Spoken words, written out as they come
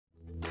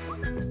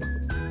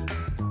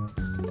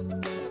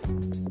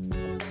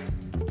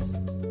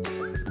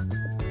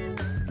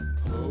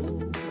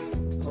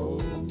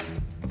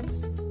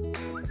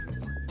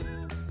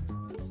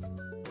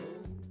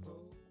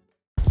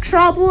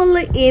Trouble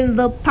in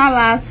the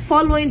palace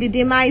following the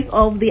demise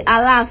of the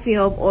ALAAFIN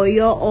of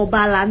Oyo,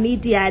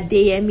 Obalamidi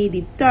Adeyemi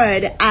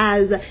III,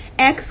 as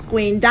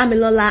ex-queen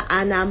Damilola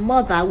and her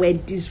mother were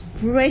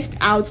disgraced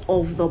out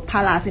of the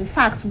palace. In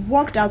fact,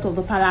 walked out of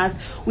the palace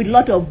with a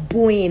lot of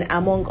booing,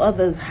 among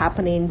others,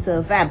 happening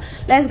to them.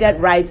 Let's get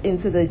right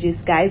into the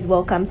gist, guys.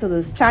 Welcome to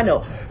this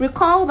channel.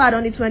 Recall that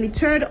on the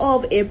 23rd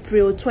of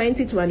April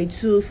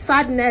 2022,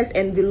 sadness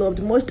enveloped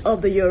most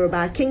of the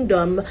Yoruba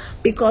kingdom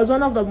because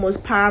one of the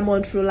most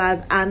paramount rulers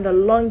and the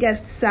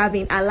longest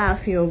serving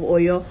ALAAFIN of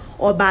Oyo,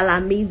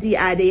 Obalamidi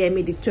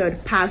Adeyemi III,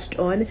 passed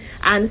on,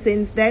 and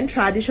since then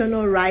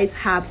traditional rites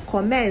have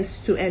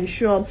commenced to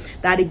ensure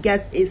that he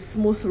gets a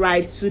smooth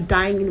ride to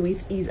dining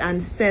with his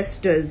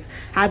ancestors,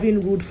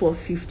 having ruled for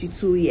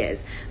 52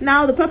 years.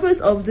 Now, the purpose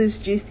of this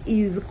gist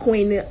is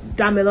Queen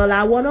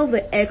Damilola, one of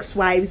the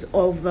ex-wives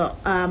of the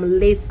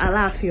late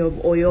ALAAFIN of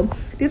Oyo.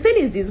 The thing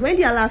is this: when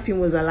the ALAAFIN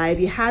was alive,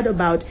 he had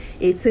about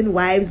 18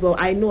 wives. Well,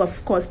 I know,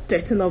 of course,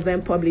 13 of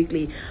them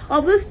publicly.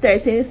 Of these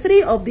 13,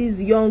 3 of these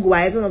young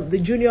wives, one of the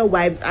junior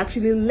wives,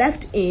 actually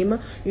left him,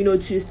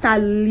 to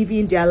start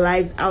living their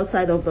lives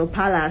outside of the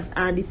palace.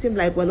 And it seemed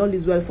like, well, all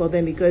is well for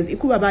them, because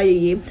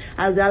Ikubabayeye,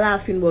 as the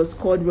ALAAFIN was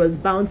called, was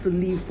bound to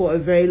live for a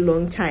very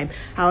long time.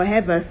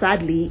 However,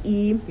 sadly,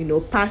 he,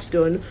 passed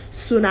on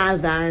sooner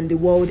than the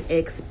world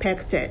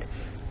expected.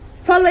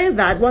 Following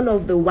that, one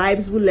of the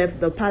wives who left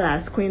the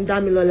palace, Queen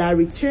Damilola,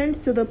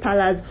 returned to the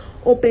palace,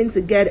 hoping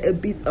to get a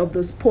bit of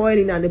the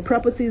spoiling and the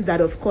properties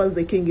that, of course,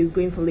 the king is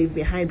going to leave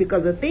behind.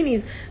 Because the thing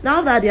is,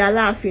 now that the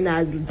ALAAFIN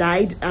has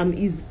died,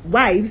 his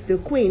wives, the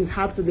queens,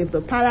 have to leave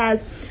the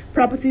palace.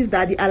 Properties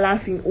that the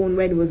ALAAFIN owned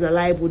when he was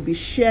alive would be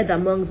shared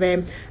among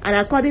them, and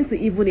according to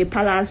even a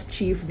palace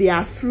chief, they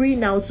are free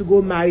now to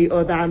go marry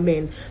other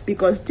men,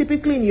 because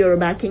typically in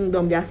Yoruba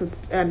kingdom they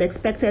are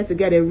expected to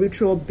get a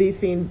ritual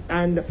bathing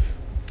and,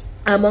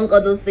 among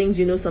other things,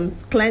 some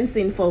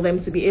cleansing for them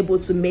to be able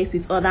to mate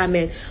with other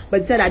men. But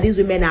it said that these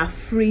women are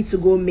free to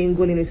go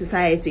mingle in a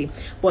society,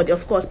 but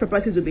of course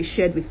properties will be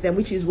shared with them,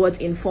 which is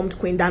what informed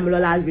Queen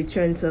Damilola's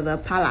return to the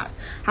palace.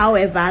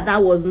 However,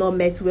 that was not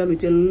met well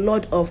with a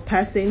lot of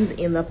persons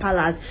in the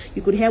palace.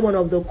 You could hear one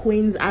of the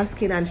queens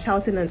asking and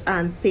shouting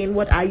and saying,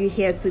 "What are you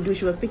here to do?"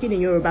 She was speaking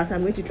in Yoruba, so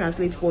I'm going to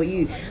translate for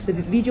you. The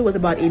video was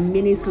about a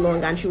minute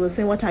long, and she was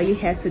saying, "What are you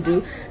here to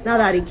do? Now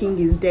that the king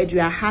is dead, you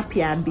are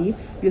happy, Abi.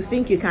 You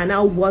think you can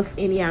now walk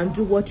in here and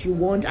do what you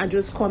want and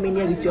just come in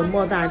here with your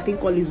mother and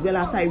think all is well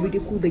after I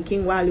ridiculed the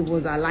king while he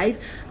was alive,"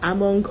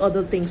 among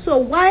other things. So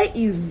why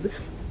is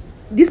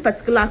this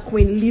particular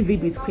queen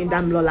livid with Queen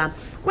Damilola?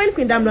 When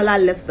Queen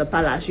Damilola left the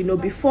palace,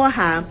 before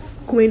her,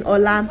 Queen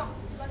Ola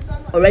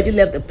already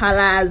left the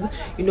palace,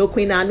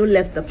 Queen Anu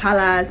left the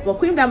palace. But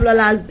Queen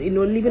Damilola's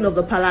leaving of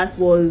the palace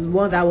was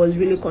one that was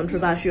really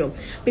controversial,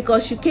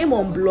 because she came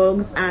on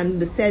blogs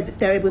and said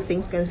terrible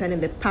things concerning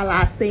the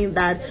palace, saying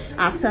that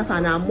herself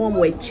and her mom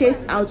were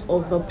chased out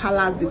of the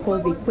palace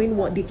because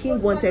the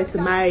king wanted to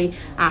marry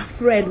a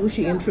friend who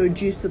she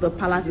introduced to the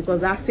palace,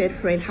 because that said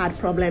friend had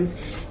problems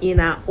in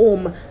her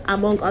home,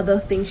 among other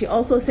things. She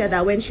also said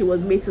that when she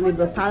was made to leave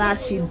the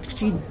palace,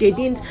 they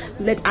didn't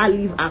let her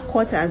leave her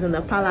quarters in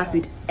the palace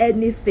with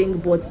anything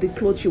but the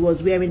clothes she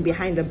was wearing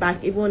behind the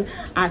back. Even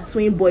her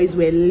twin boys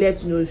were left,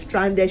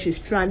 stranded.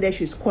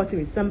 She's squatting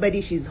with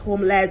somebody, she's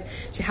homeless,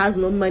 she has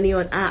no money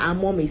on her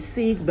mom is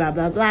sick, blah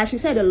blah blah. She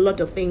said a lot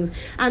of things,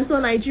 and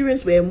so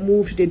Nigerians were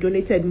moved. They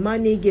donated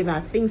money, gave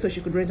her things so she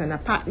could rent an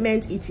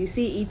apartment,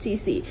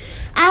 etc.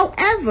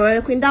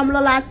 However, Queen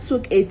Damilola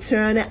took a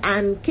turn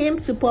and came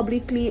to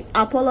publicly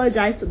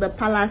apologize to the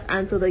palace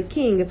and to the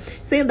king,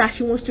 saying that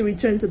she wants to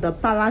return to the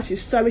palace.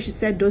 She's sorry she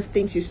said those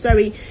things, she's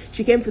sorry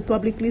she came to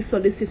publicly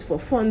solicit for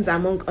funds,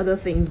 among other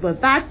things.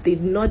 But that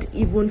did not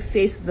even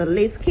face the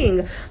late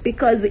king,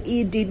 because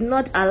he did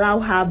not allow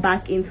her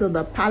back into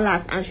the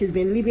palace, and she's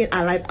been living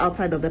her life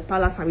outside of the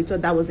palace, and we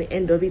thought that was the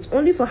end of it,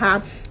 only for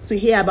her to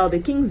hear about the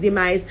king's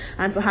demise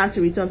and for her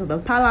to return to the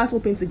palace,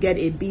 hoping to get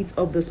a bit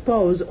of the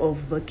spoils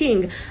of the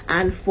king.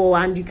 And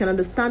you can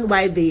understand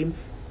why the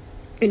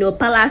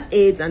palace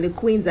aides and the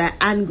queens are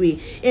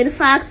angry. In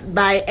fact,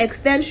 by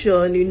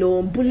extension,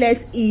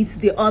 bullets eat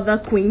the other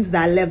queens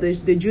that left,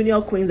 the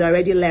junior queens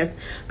already left,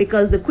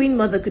 because the queen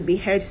mother could be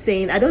heard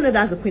saying, I don't know if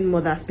that's the queen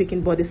mother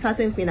speaking, but the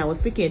certain queen I was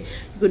speaking,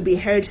 you could be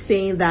heard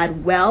saying that,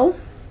 well,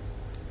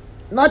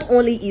 not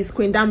only is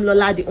Queen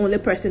Damilola the only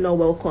person not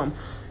welcome,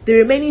 the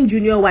remaining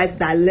junior wives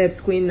that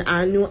left, Queen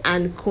Anu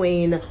and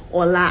Queen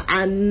Ola,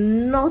 are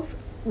not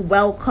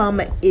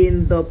welcome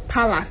in the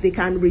palace. They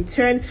can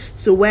return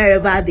to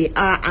wherever they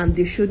are, and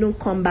they shouldn't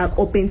come back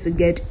hoping to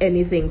get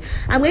anything.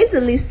 I'm going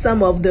to list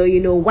some of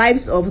the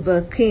wives of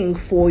the king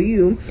for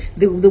you,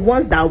 the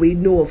ones that we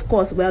know, of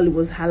course, while he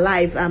was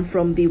alive,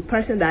 from the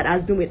person that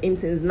has been with him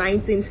since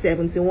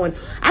 1971.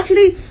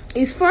 Actually,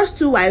 his first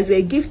 2 wives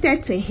were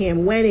gifted to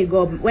him when he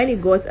got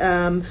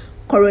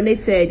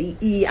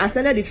coronated. He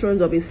ascended the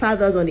thrones of his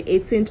fathers on the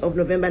 18th of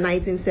November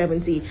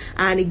 1970,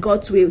 and he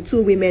got 2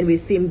 women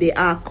with him. They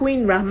are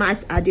Queen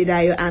Rahmat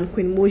Adedayo and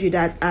Queen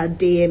Mojidat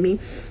Adeyemi.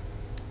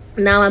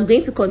 Now I'm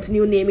going to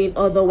continue naming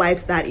other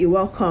wives that he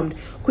welcomed: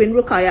 Queen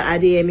Rukaya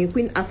Adeyemi,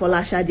 Queen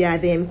Afolasade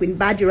Adeyemi, Queen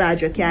Badira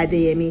Ajoke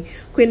Adeyemi,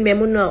 Queen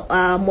Memuna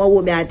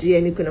Mowome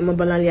Adeyemi, Queen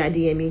Omobolale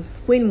Adeyemi,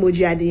 Queen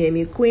Moji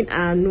Adeyemi, Queen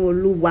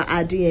Anuoluwa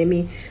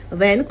Adeyemi,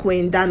 then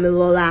Queen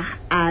Damilola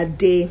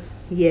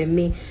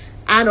Adeyemi.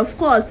 And of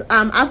course,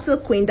 after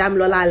Queen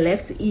Damilola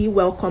left, he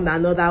welcomed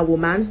another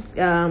woman,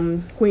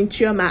 Queen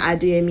Chioma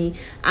Adeyemi,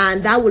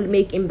 and that will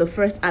make him the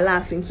first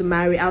ALAAFIN to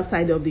marry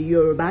outside of the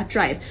Yoruba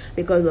tribe,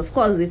 because of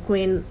course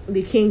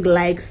the king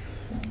likes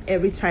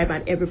every tribe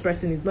and every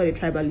person. Is not a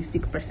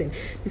tribalistic person.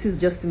 This is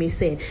just me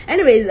saying.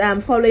 Anyways,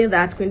 following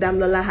that, Queen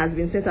Damilola has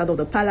been sent out of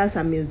the palace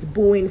and is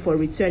booing for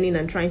returning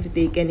and trying to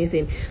take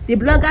anything. The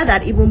blogger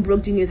that even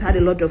broke the news had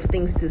a lot of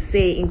things to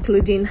say,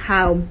 including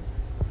how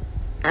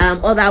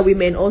other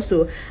women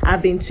also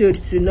have been told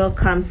to not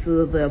come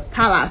to the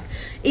palace.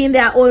 In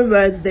their own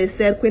words, they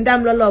said Queen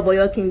Damilola of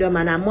Oyo Kingdom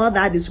and her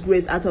mother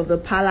disgraced out of the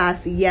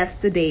palace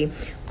yesterday.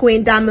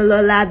 Queen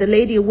Damilola, the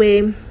lady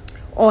way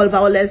all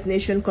Violence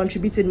Nation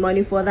contributed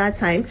money for that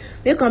time,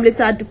 they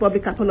completed the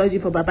public apology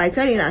for Baba.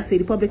 Telling her say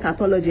the public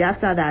apology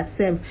after that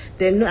same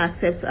they no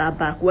accept her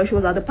back. Where she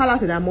was at the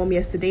palace with her mom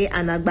yesterday,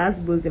 and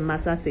Agbasbos the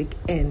matter take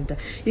end.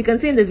 You can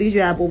see in the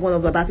video above one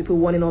of Baba people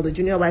warning all the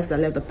junior wives that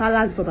left the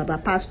palace before Baba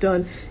passed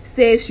on.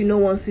 Says she no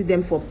want to see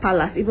them for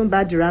palace. Even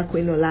Badira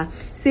Queen Ola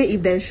say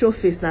if them show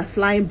face now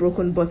flying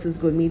broken bottles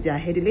go meet their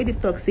head. The lady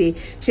talk say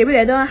she be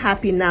they don't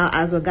happy now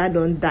as Oga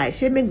don't die.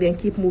 She make them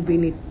keep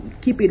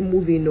it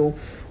moving. No,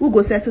 we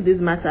go settle this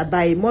matter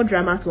by more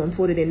drama to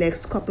unfold in the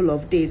next couple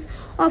of days.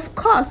 Of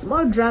course,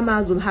 more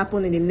dramas will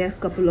happen in the next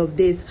couple of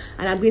days,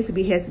 and I'm going to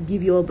be here to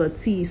give you all the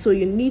tea. So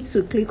you need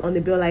to click on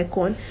the bell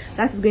icon.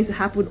 That is going to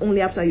happen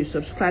only after you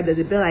subscribe. There's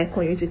a bell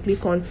icon you need to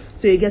click on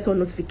so you get all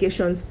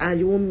notifications and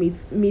you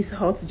won't miss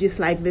hot just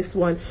like this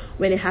one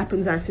when it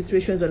happens and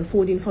situations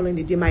unfolding following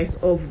the demise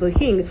of the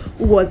king,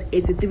 who was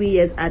 83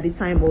 years at the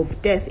time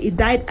of death. He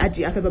died at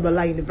the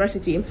Babalola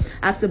University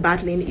after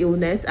battling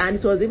illness, and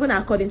it was even,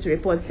 according to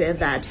reports, said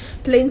that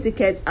plane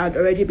tickets had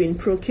already been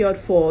procured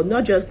for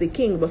not just the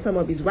king but some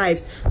of his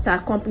wives to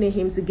accompany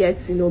him to get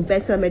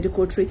better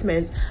medical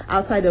treatment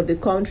outside of the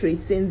country,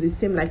 since it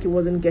seemed like he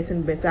wasn't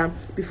getting better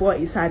before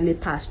he sadly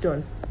passed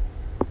on.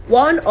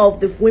 One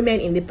of the women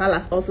in the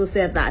palace also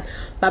said that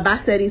Baba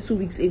said it 2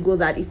 weeks ago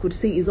that he could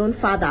see his own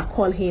father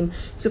call him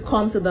to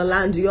come to the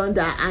land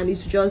yonder, and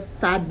it's just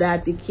sad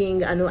that the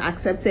king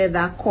accepted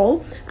that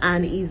call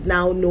and is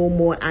now no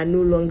more and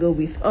no longer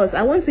with us.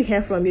 I want to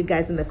hear from you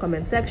guys in the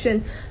comment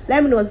section.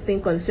 Let me know what you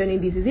think concerning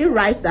this. Is it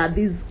right that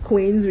these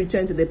queens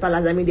return to the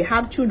palace? I mean, they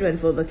have children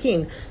for the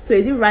king, so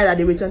is it right that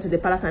they return to the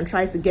palace and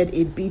try to get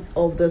a bit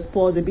of the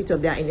spoils, a bit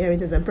of their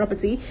inheritance and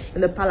property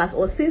in the palace?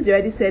 Or since they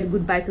already said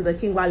goodbye to the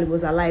king while he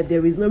was alive,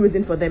 there is no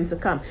reason for them to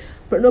come,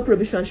 but no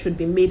provision should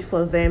be made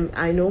for them,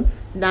 I know,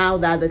 now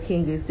that the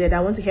king is dead? I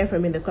want to hear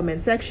from you in the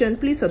comment section.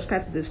 Please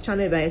subscribe to this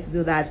channel if you're here to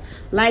do that.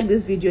 Like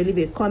this video, leave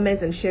a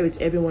comment and share it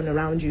with everyone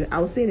around you.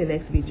 I'll see you in the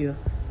next video.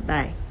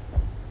 Bye.